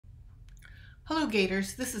Hello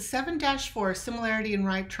Gators, this is 7-4 Similarity in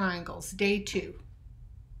Right Triangles, Day 2.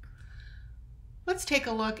 Let's take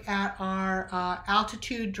a look at our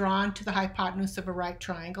altitude drawn to the hypotenuse of a right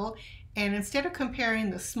triangle. And instead of comparing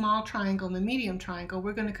the small triangle and the medium triangle,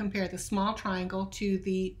 we're going to compare the small triangle to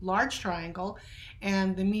the large triangle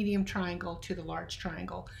and the medium triangle to the large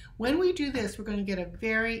triangle. When we do this, we're going to get a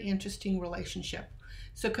very interesting relationship.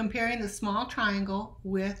 So comparing the small triangle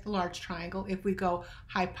with the large triangle, if we go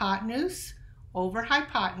hypotenuse over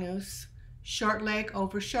hypotenuse, short leg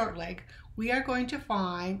over short leg, we are going to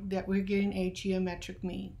find that we're getting a geometric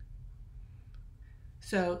mean.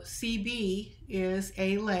 So CB is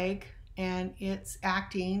a leg and it's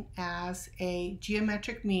acting as a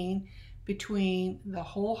geometric mean between the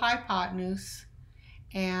whole hypotenuse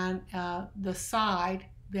and the side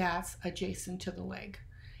that's adjacent to the leg.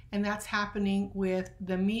 And that's happening with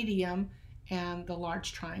the medium and the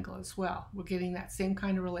large triangle as well. We're getting that same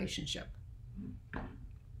kind of relationship.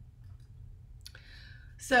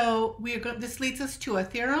 So this leads us to a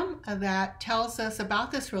theorem that tells us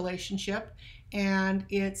about this relationship, and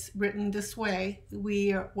it's written this way.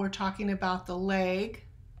 We're talking about the leg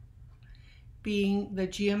being the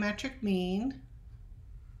geometric mean.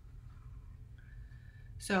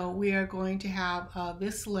 So we are going to have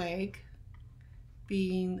this leg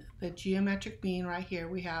being the geometric mean right here.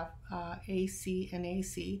 We have AC and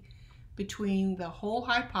AC between the whole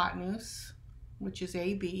hypotenuse, which is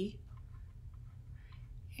AB,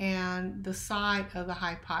 and the side of the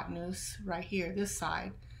hypotenuse right here, this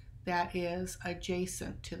side, that is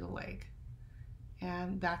adjacent to the leg.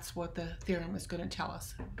 And that's what the theorem is going to tell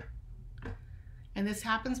us. And this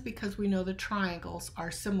happens because we know the triangles are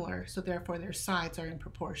similar, so therefore their sides are in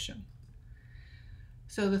proportion.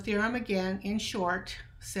 So the theorem, again, in short,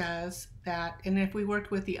 says that, and if we worked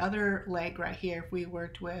with the other leg right here, if we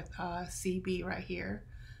worked with CB right here,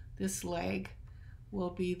 this leg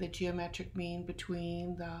will be the geometric mean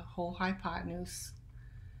between the whole hypotenuse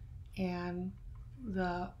and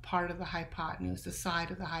the part of the hypotenuse, the side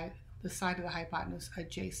of the hypotenuse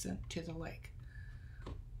adjacent to the leg.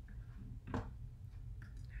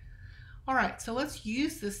 All right, so let's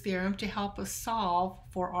use this theorem to help us solve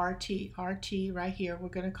for RT. RT right here, we're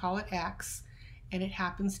going to call it X, and it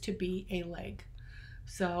happens to be a leg.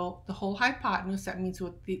 So the whole hypotenuse, that means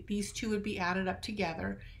these two would be added up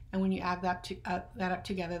together, and when you add that up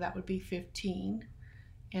together, that would be 15.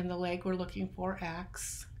 And the leg we're looking for,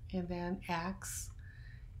 X, and then X,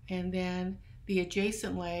 and then the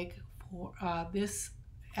adjacent leg for this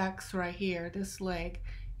X right here, this leg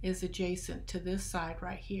is adjacent to this side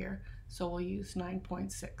right here. So we'll use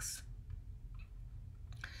 9.6.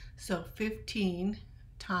 So 15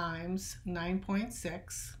 times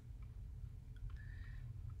 9.6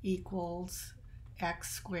 equals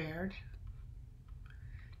x squared.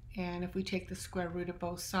 And if we take the square root of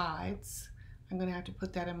both sides, I'm going to have to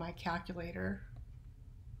put that in my calculator.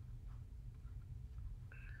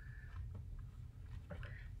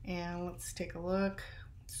 And let's take a look.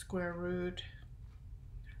 Square root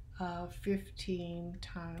of 15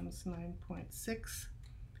 times 9.6,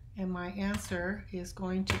 and my answer is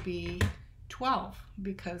going to be 12,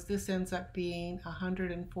 because this ends up being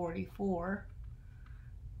 144,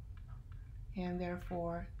 and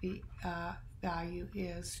therefore the value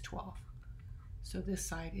is 12. So this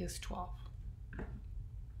side is 12.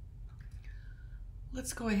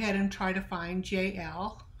 Let's go ahead and try to find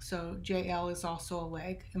JL. So JL is also a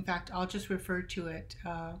leg. In fact, I'll just refer to it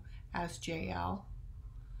as JL.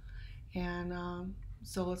 And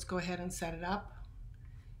so let's go ahead and set it up.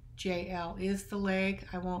 JL is the leg.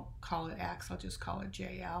 I won't call it X, I'll just call it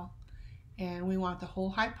JL. And we want the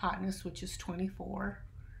whole hypotenuse, which is 24.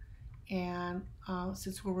 And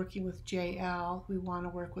since we're working with JL, we want to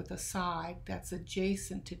work with a side that's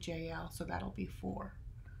adjacent to JL, so that'll be 4.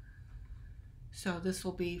 So this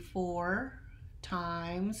will be 4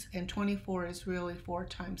 times, and 24 is really 4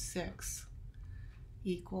 times 6,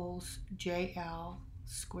 equals JL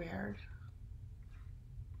squared,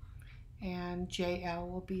 and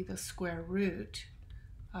JL will be the square root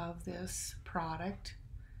of this product,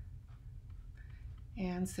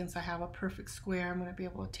 and since I have a perfect square, I'm going to be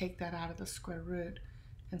able to take that out of the square root,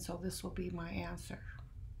 and so this will be my answer.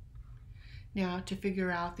 Now to figure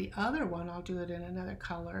out the other one, I'll do it in another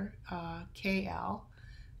color, KL.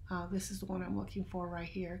 This is the one I'm looking for right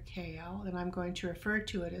here, KL, and I'm going to refer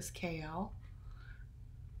to it as KL.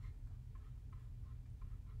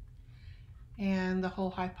 And the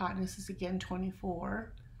whole hypotenuse is again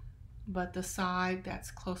 24, but the side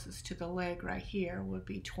that's closest to the leg right here would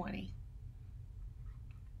be 20.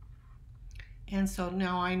 And so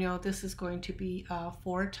now I know this is going to be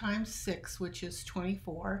 4 times 6, which is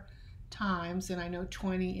 24, times, and I know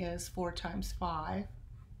 20 is 4 times 5,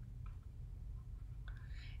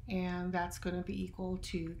 and that's going to be equal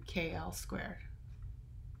to KL squared.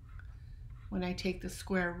 When I take the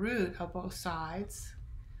square root of both sides,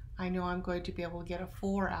 I know I'm going to be able to get a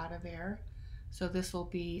 4 out of there. So this will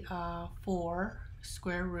be 4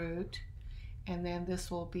 square root, and then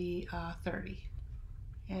this will be 30.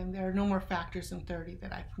 And there are no more factors than 30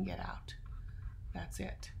 that I can get out. That's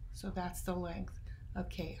it. So that's the length of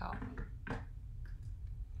KL.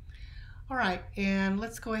 All right, and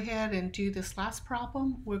let's go ahead and do this last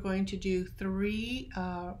problem. We're going to do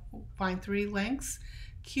find three lengths.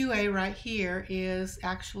 QA right here is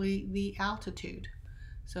actually the altitude.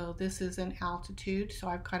 So this is an altitude, so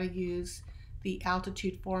I've got to use the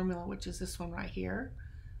altitude formula, which is this one right here.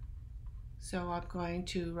 So I'm going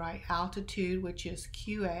to write altitude, which is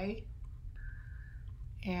QA,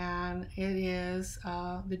 and it is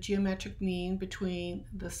the geometric mean between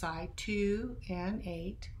the side 2 and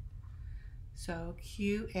 8. So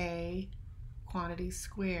QA quantity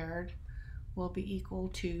squared will be equal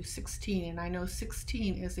to 16, and I know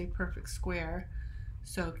 16 is a perfect square,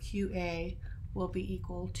 so QA will be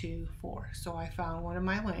equal to 4. So I found one of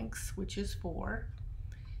my lengths, which is 4.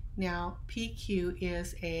 Now PQ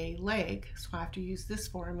is a leg, so I have to use this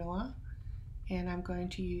formula, and I'm going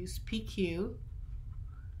to use PQ,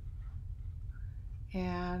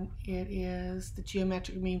 and it is the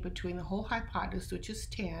geometric mean between the whole hypotenuse, which is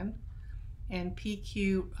 10, and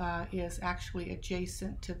PQ is actually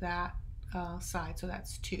adjacent to that side, so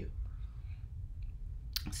that's 2.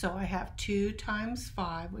 So I have 2 times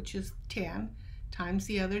 5, which is 10, times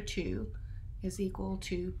the other 2 is equal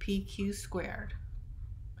to PQ squared.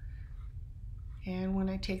 And when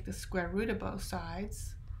I take the square root of both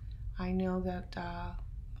sides, I know that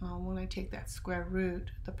when I take that square root,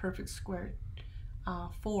 the perfect square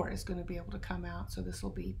 4 is going to be able to come out, so this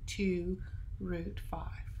will be 2 root 5.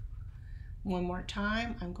 One more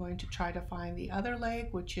time, I'm going to try to find the other leg,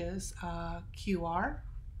 which is QR.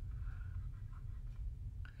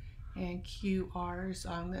 And QR is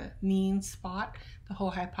on the mean spot. The whole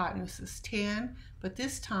hypotenuse is 10, but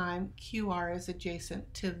this time QR is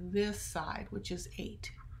adjacent to this side, which is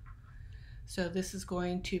 8. So this is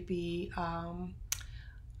going to be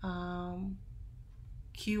QR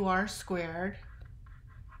squared,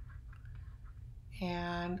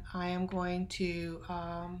 and I am going to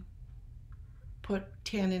put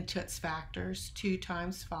 10 into its factors, 2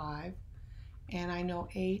 times 5, and I know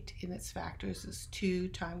 8 in its factors is 2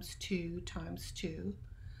 times 2 times 2.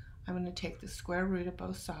 I'm going to take the square root of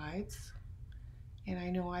both sides, and I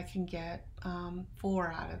know I can get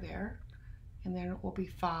 4 out of there, and then it will be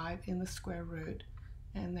 5 in the square root,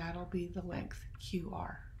 and that'll be the length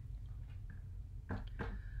QR.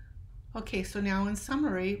 Okay, so now in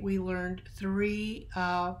summary, we learned 3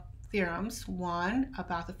 theorems. One,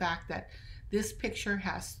 about the fact that this picture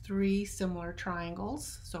has 3 similar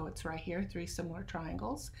triangles, so it's right here, 3 similar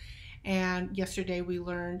triangles. And yesterday we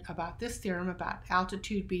learned about this theorem about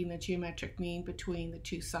altitude being the geometric mean between the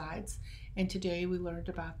 2 sides. And today we learned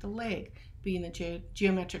about the leg being the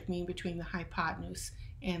geometric mean between the hypotenuse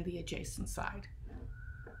and the adjacent side.